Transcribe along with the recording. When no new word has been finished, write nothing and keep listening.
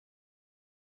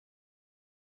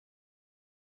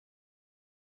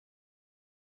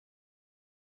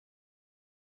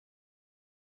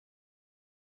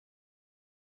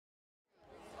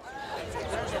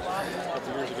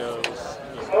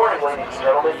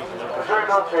gentlemen, the Missouri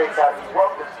Military Academy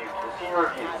welcomes you to the senior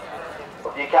review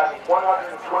of the Academy's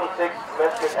 126th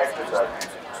commencement exercise.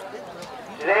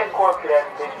 Today at Corps of Cadets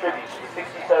pays tribute to the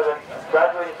 67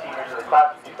 graduating seniors of the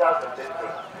class of 2015.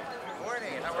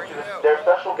 To their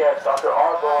special guest, Dr.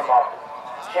 R. Bowen Moffitt,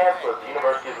 Chancellor of the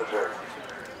University of Missouri.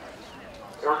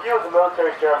 The review of the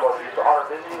military ceremony is to honor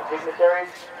visiting dignitaries,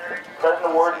 present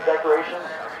awards and decorations,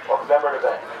 or commemorative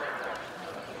events.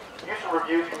 Use of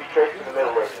reviews can be traced to the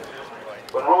Middle Ages,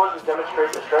 when rulers would demonstrate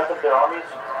the strength of their armies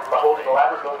by holding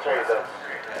elaborate military events.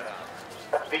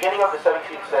 At the beginning of the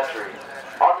 17th century,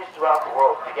 armies throughout the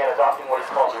world began adopting what is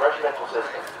called the regimental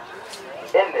system.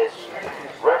 In this,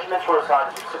 regiments were assigned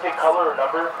a specific color or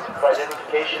number for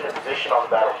identification and position on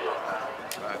the battlefield.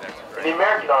 In the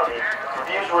American Army,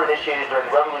 reviews were initiated during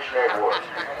the Revolutionary War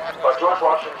by George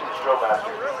Washington's drill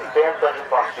master, Baron Frederick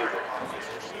von Steuben,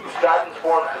 whose guidance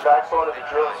forms the backbone of the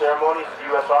drill and ceremonies of the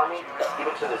U.S. Army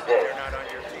even to this day.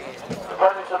 The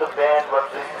presence of the band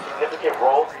represents the significant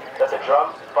role that the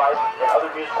drums, fifes, and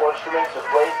other musical instruments have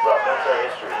played throughout military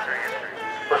history,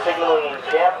 for signaling in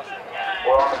camp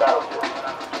or on the battlefield.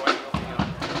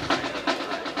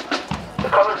 The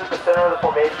colors at the center of the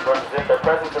formation represent their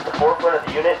presence at the forefront of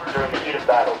the unit during the heat of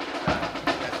battle.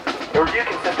 The review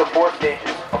consists of 4 stages: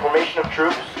 a formation of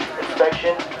troops,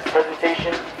 inspection,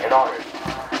 presentation, and honors,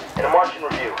 and a marching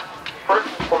review. First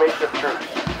is formation of troops,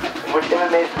 in which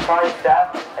MMA's battalion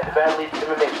staff and the band leads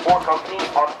MMA's 4 companies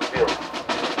onto the field.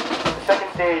 The second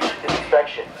stage is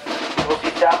inspection. You will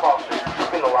see staff officers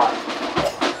trooping the line.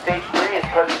 Stage 3 is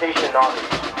presentation and honors,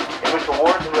 in which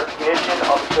awards and recognition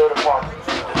are bestowed upon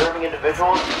deserving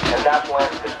individuals and national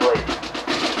anthem displayed.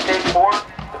 Stage 4,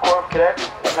 the Corps of Cadets,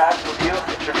 will pass review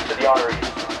and tribute to the honorees.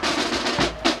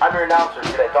 I'm your announcer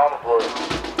today, Donald Williams.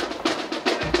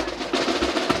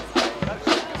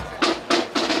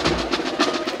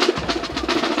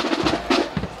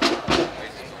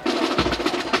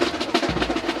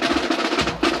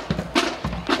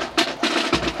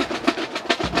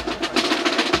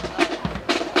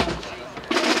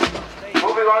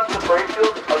 Moving on to the parade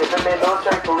field are the MMA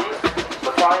Military Police,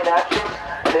 Battalion Action,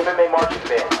 and MMA Marching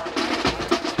Band.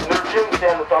 In the reviewing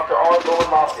stand with Dr. R. Bowen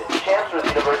Moffitt, Chancellor of the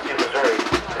University of Missouri,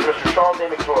 is Mr. Charles A.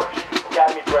 McGeorge,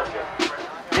 Academy President.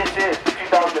 This is the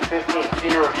 2015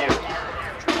 Senior Review.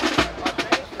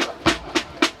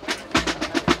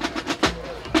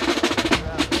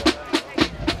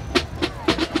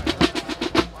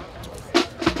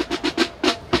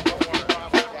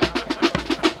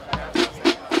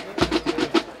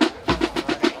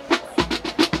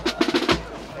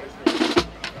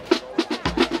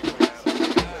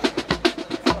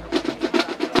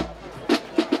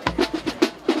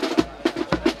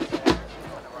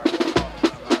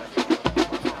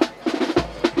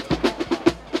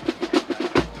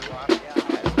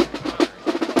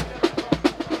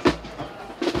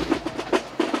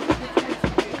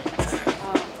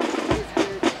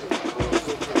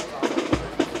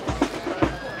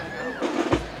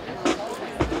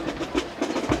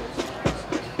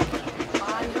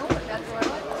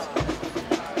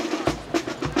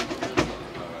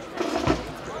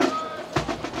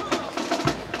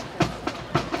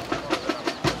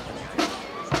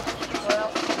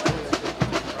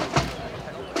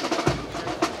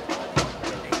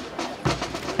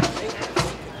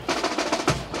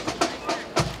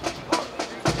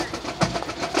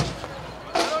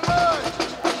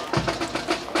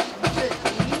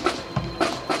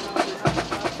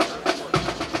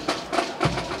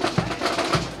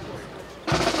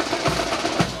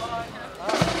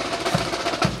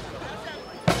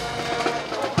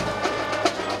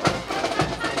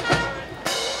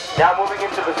 Now moving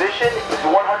into position is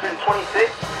the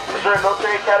 126th Missouri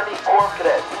Military Academy Corps of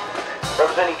Cadets,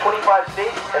 representing 25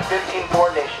 states and 15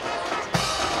 foreign nations.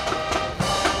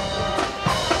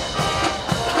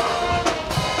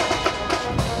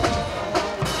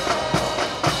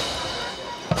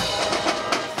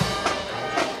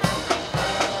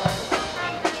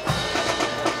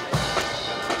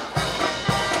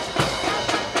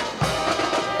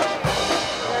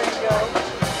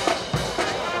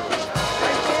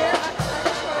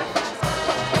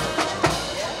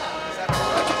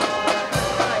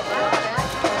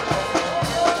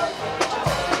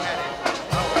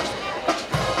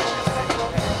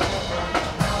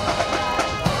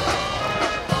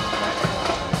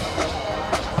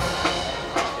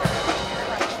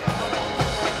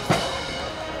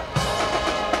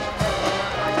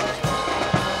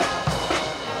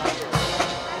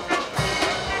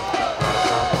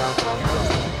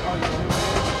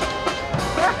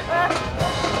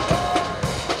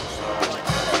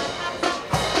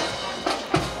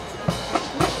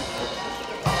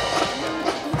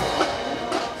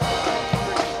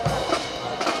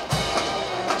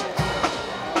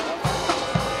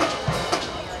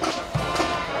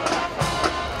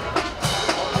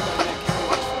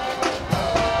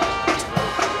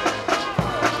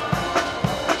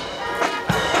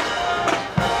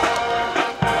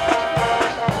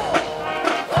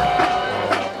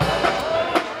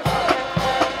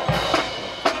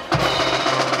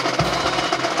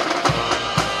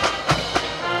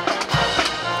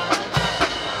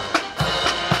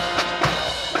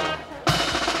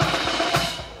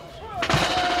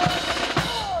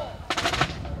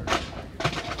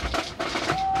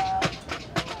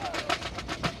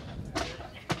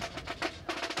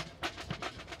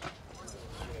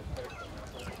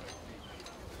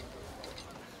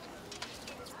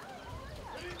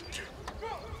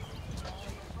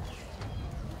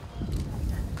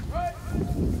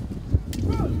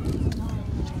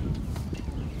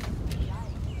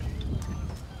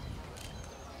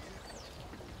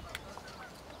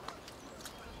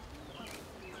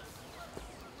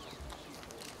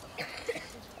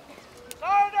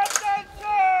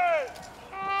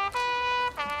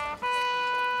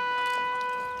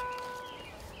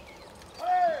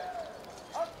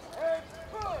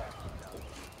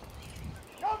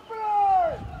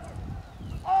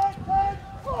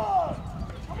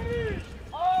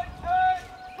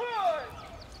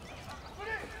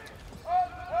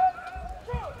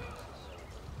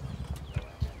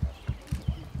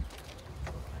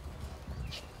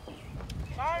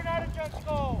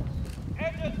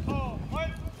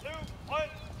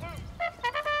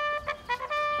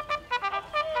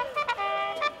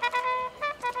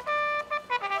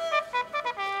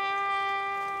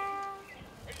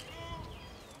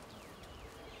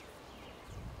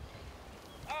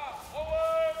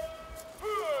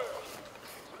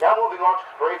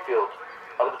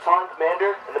 Battalion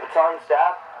Commander and the battalion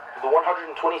staff to the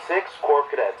 126th Corps of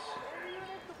Cadets.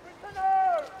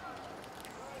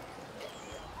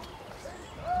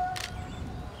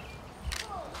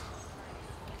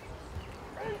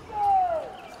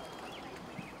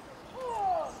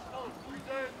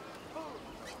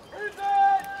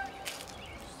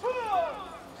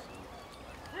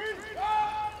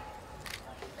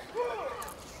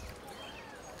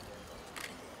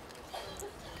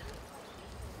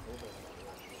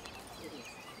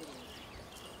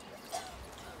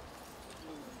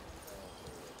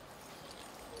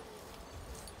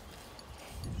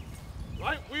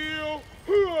 Right wheel,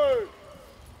 hood!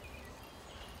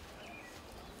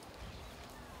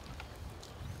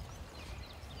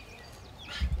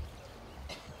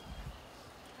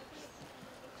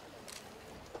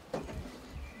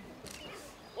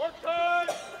 One time,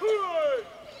 hood!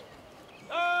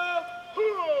 Now,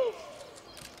 hood!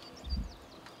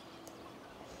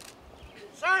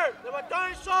 Sir, the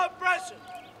battalion saw impression.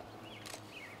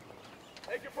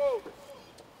 Take your pose.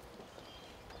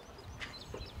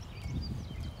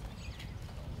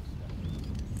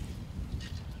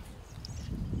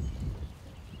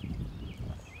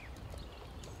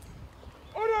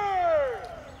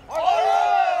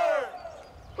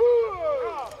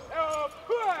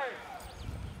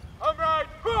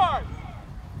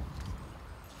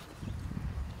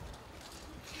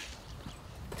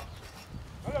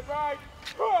 Right,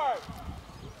 good.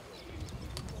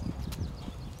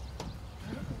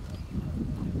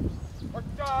 Work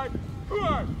side,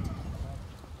 good.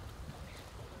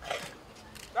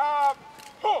 Stop,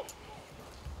 pull.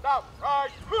 Stop,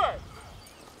 right, good.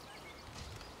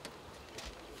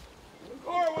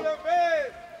 Corps will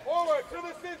advance forward to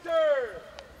the center.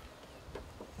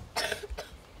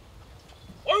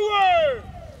 Forward.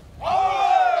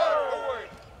 Forward.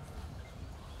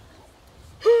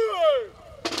 Forward.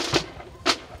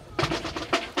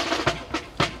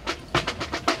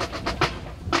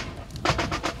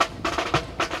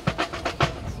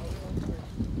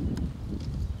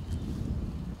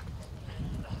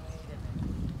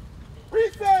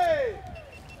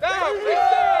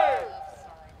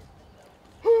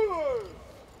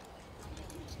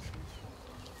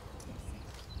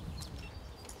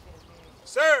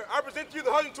 Sir, I present to you the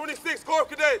 126th Corps of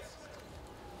Cadets.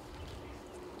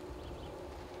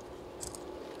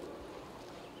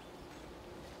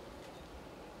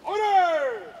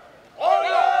 Order!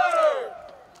 Order!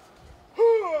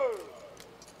 Order!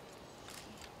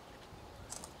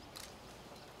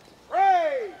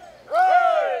 Raise!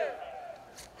 Raise!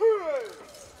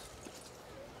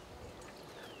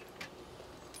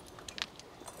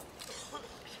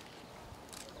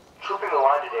 Trooping the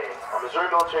line today are Missouri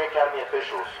Military Academy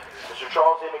officials, Mr.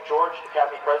 Charles A. McGeorge,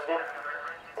 Academy President,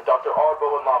 and Dr. R.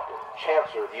 Bowen Lofton,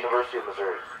 Chancellor of the University of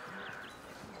Missouri.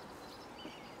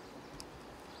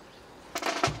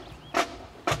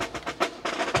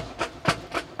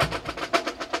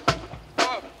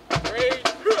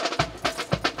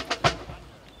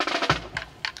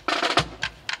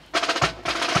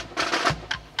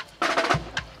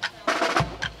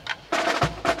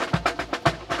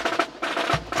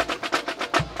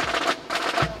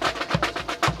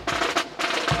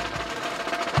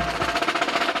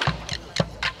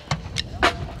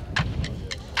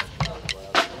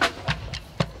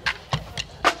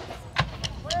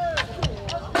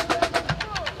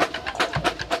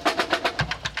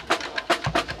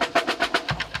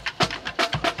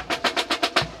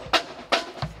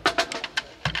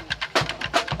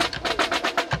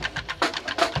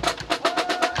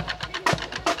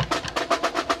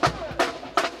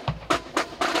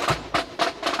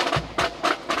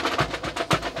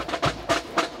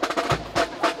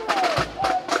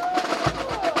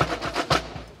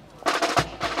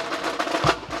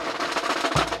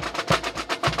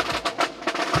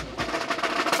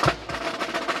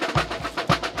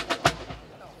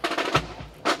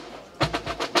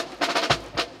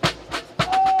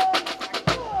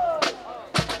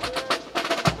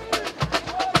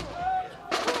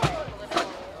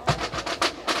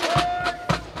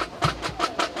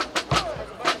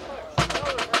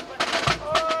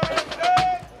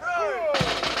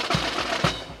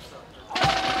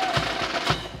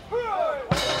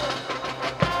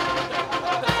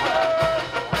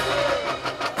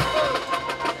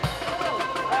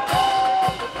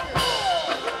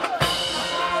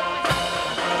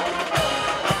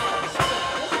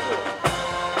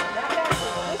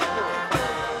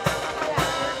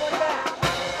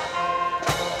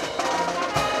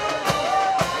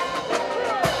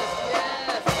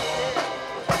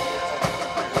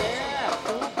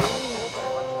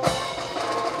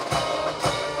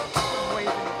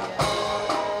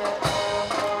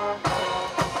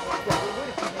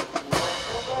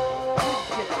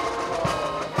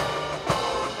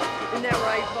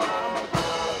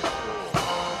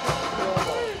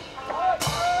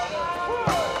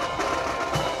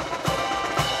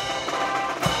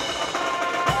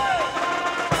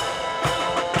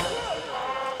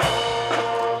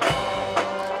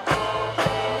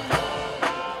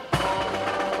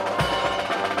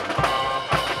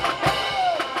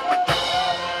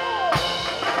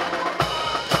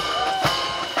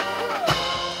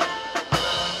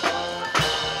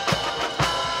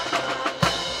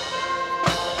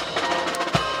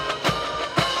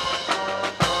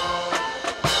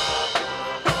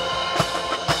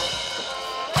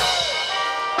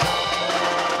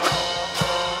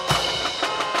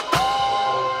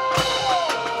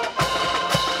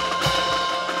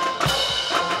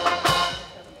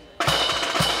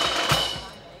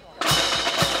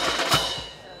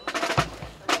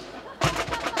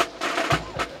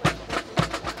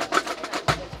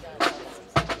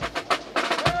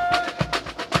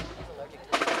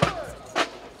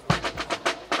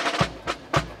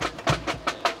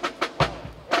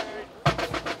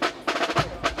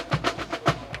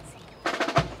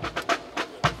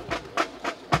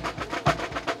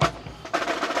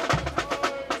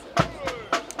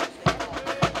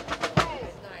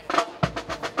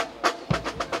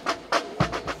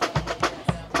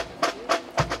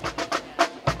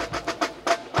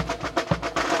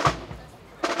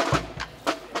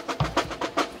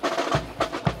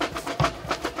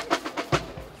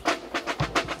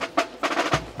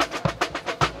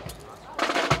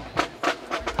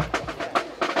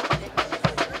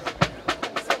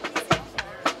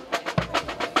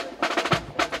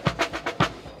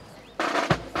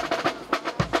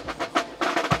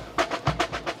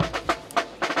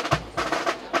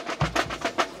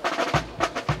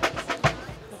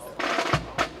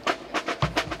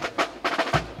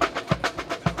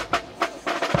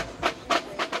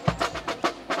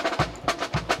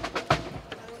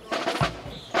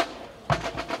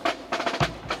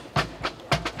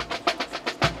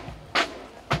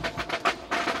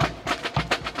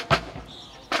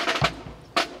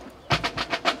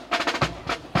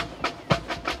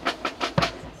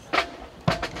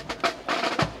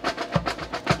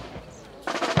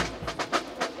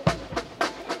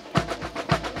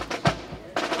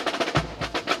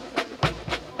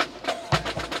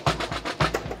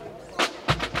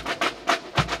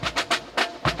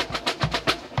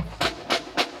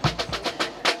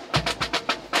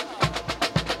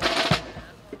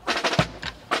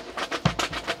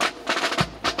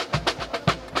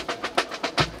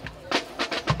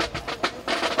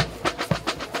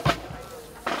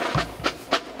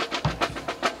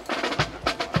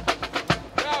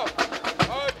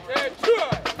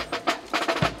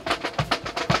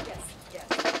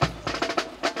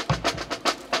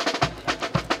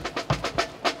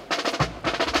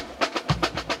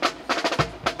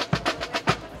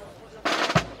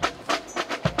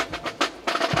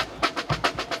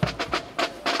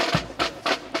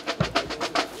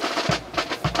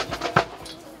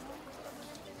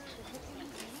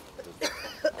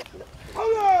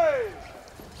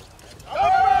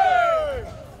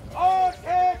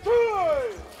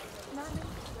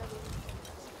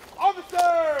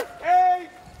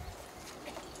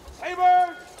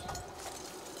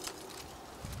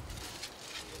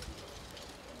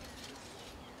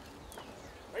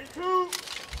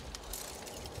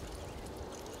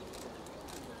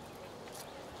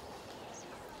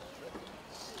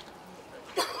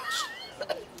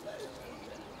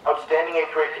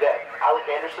 Parade Cadet Alec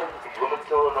Anderson of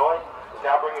Bloomington, Illinois, is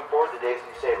now bringing forward the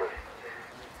Davidson Sabre.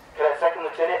 Cadet Second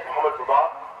Lieutenant Mohammed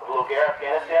Babak of Logar,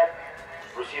 Afghanistan,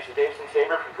 receives the Davidson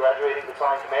Sabre from graduating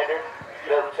battalion commander,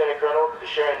 Cadet Lieutenant Colonel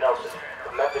Desharon Nelson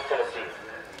of Memphis, Tennessee.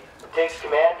 He takes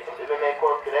command of the MMA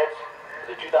Corps of Cadets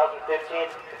for the 2015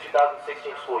 and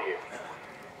 2016 school year.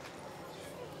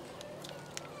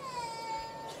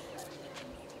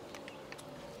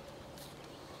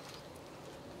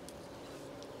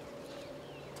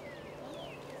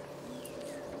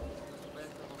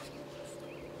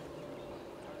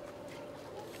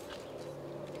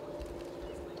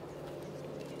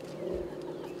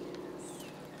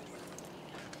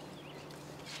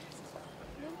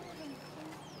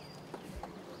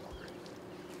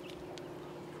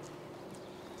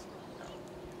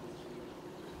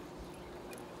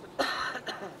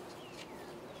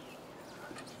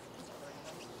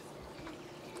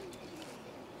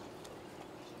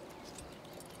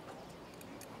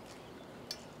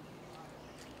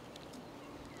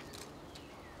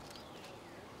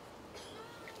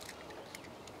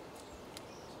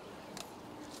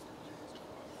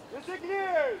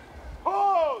 Insignias!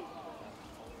 Hold!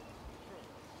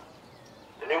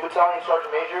 The new Battalion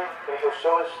Sergeant Major,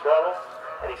 José Estrada,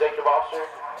 and Executive Officer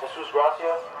Jesus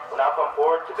Gracia will now come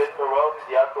forward to bid farewell to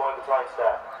the outgoing battalion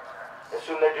staff and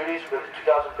assume their duties for the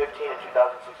 2015 and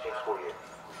 2016 school year.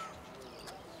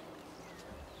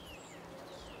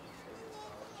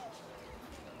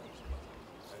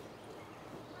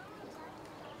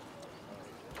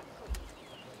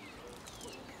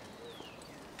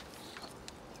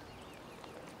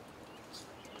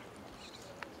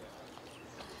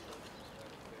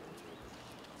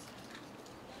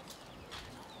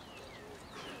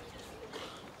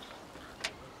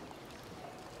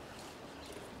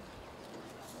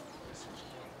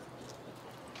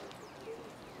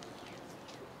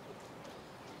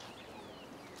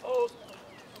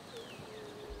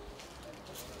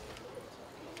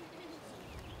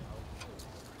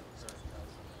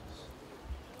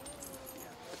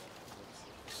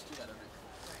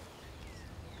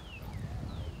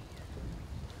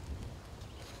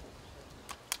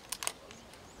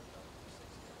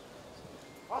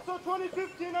 Also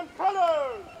 2015 and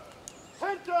colors!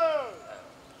 Center!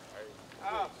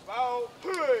 About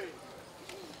 3!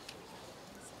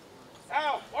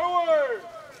 Out, forward!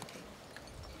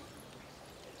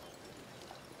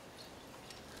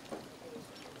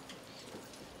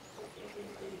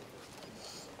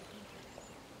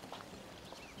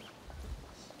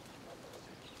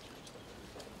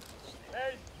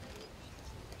 Hey!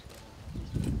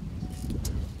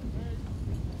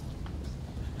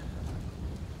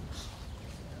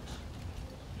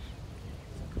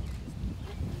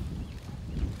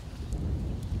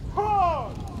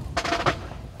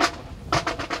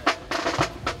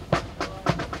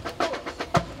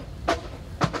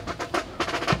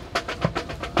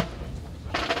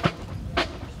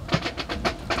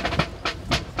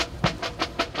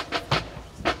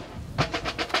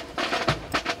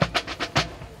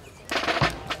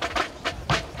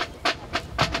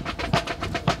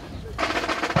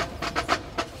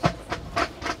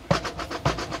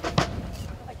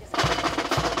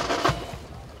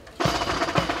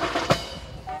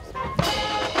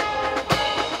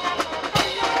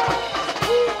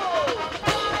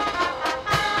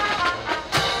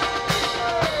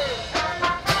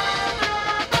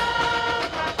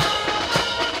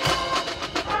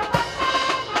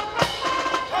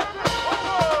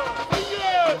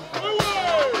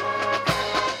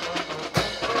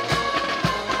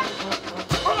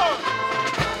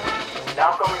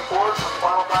 Now coming forward for the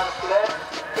final time of cadet,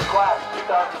 the class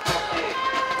 2015.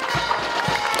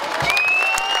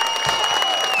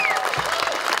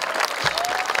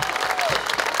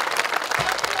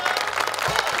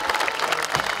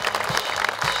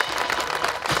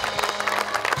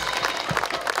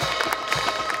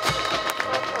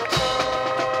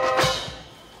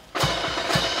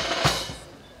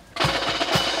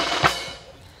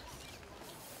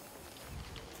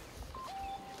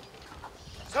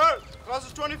 Sir,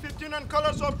 classes 2015 and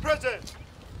colors are present.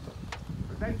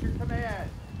 Present your command.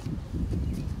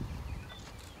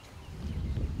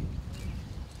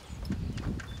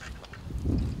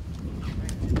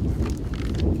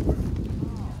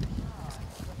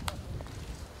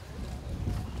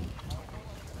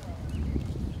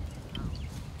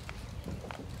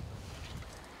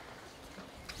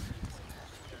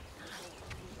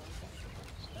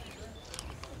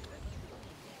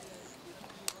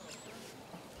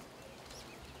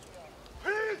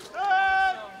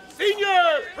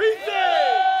 Senior,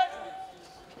 present!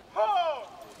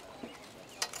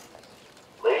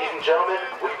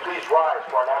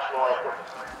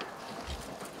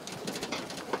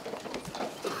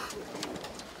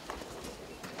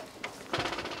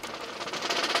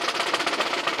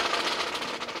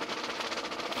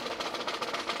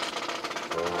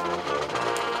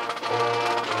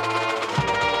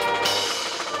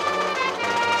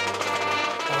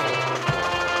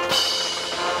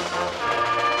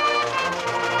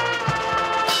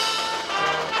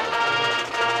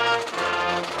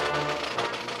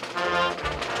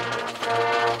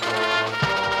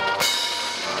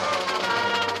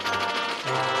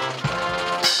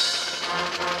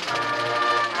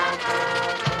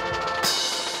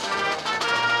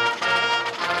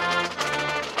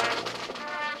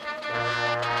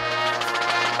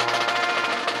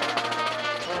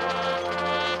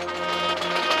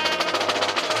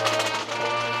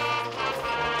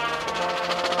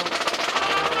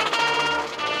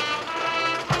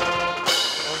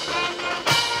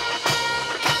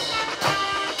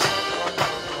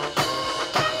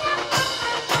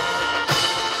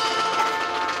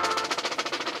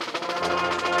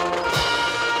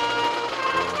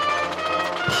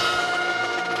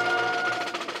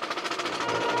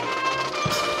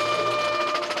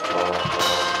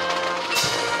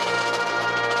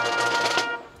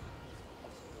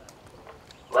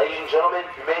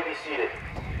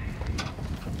 Davis.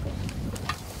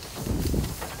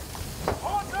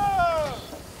 Order!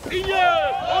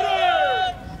 Seniors,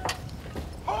 order!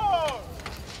 Hold!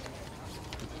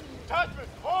 Attachment,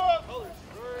 hold!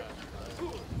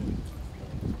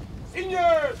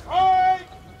 Seniors, hide!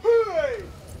 Hooray!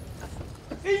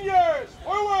 Seniors,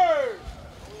 forward!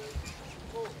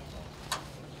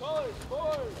 Forward,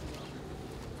 forward!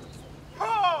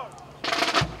 Hold!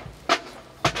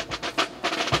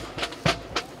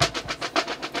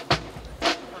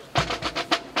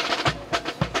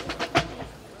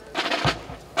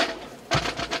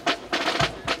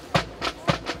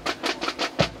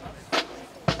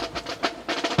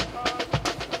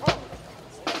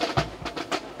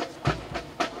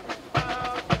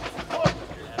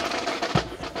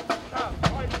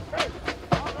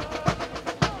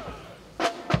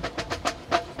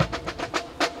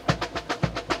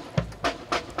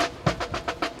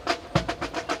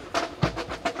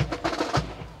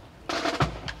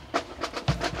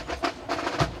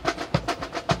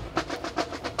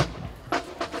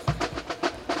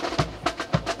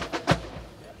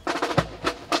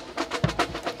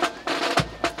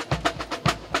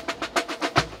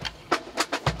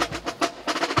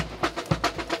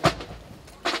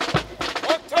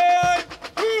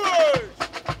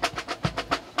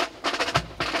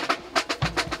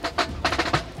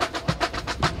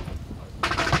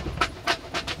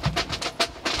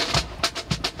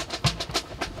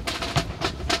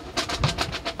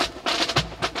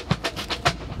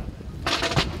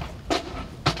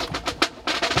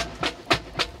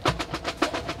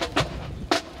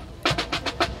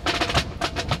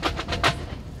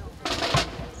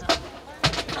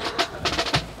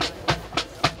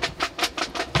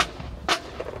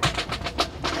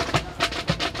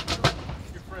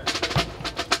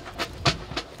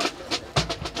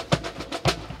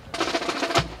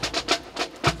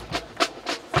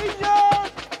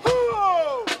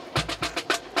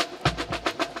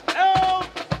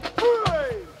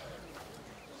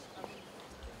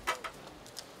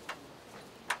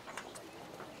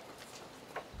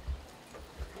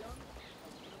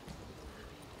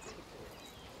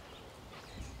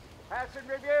 Pass and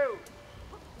review.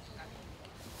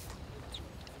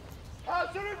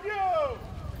 Pass and review!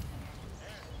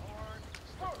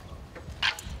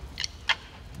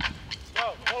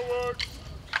 Now, forward!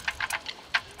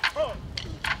 Huh.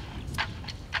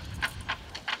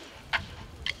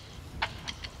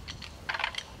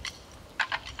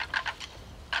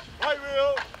 I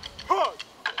will. Huh.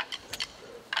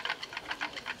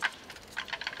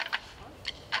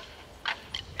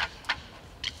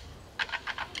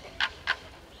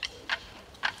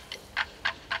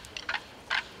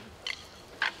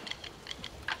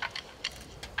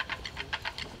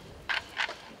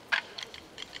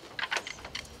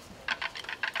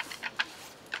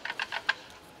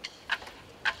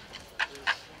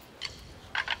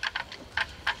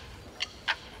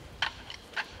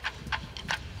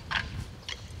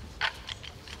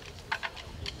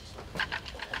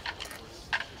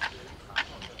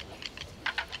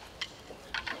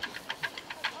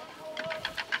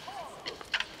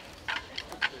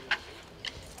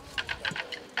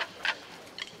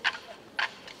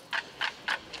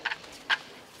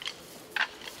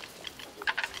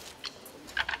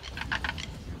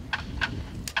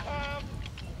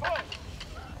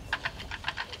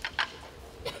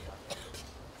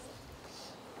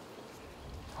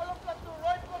 Column platoon,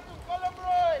 right platoon, column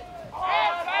right!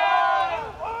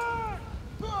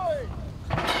 Good!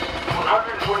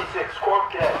 126 Corps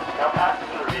cadets now passes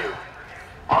in review.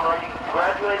 Honoring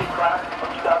graduating class of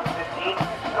 2015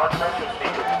 and our commencement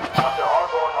speaker, Dr. R.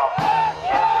 Bowen Hoffman,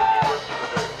 Chancellor of the University of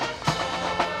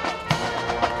Missouri.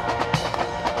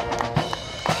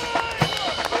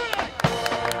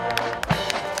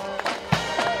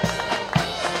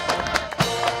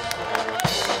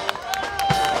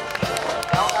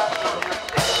 Now passes in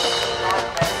review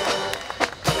Sergeant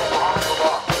Major Mohammed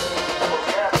Babak,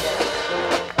 Bulgaria,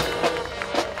 Canada.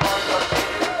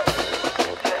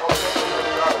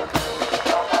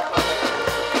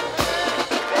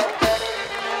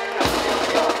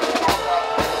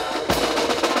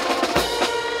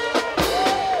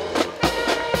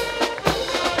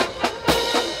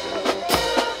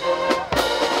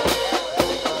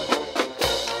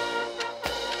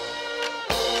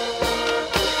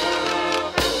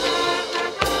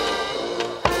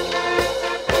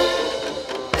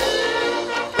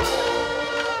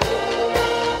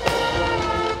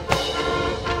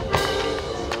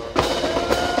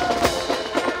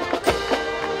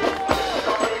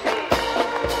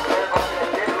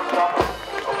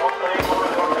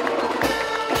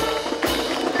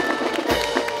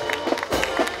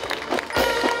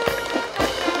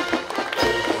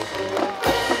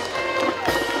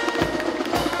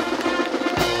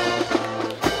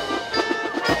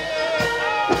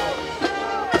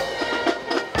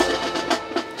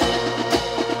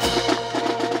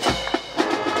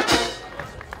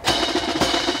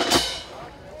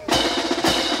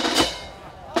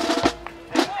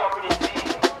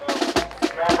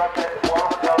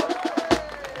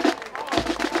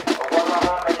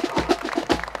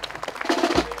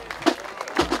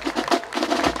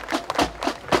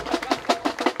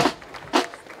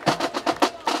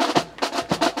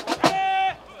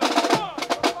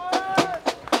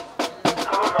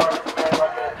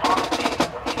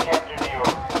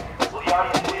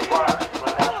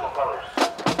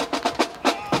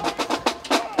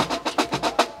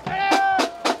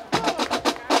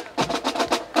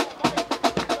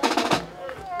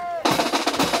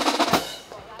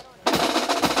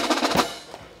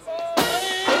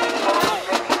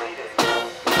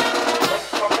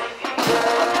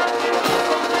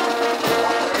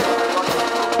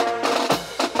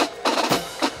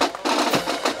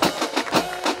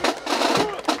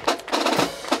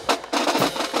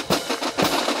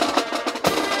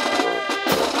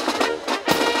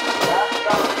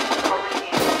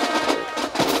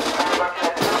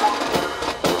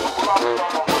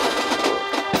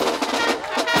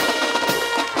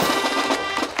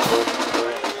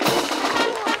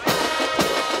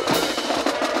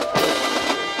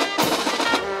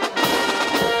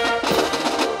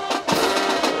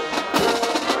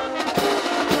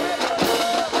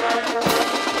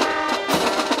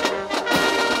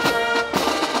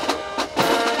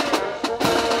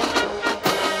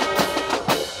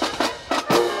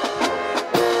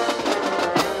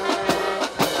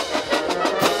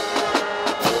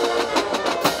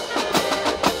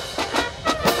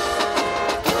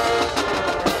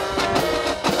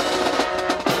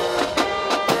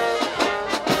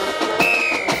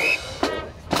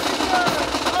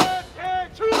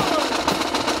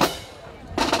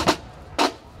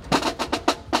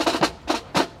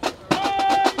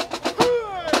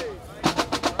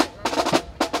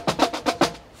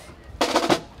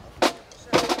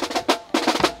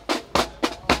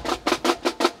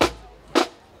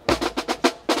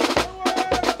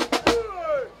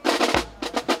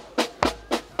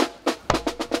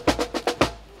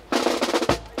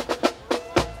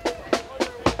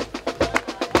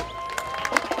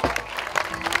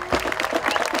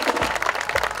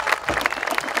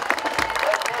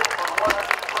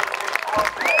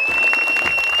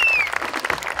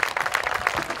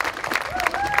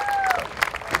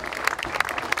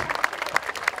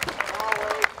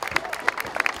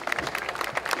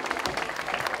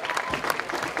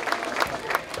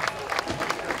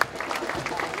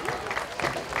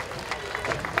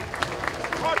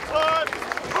 Hot club.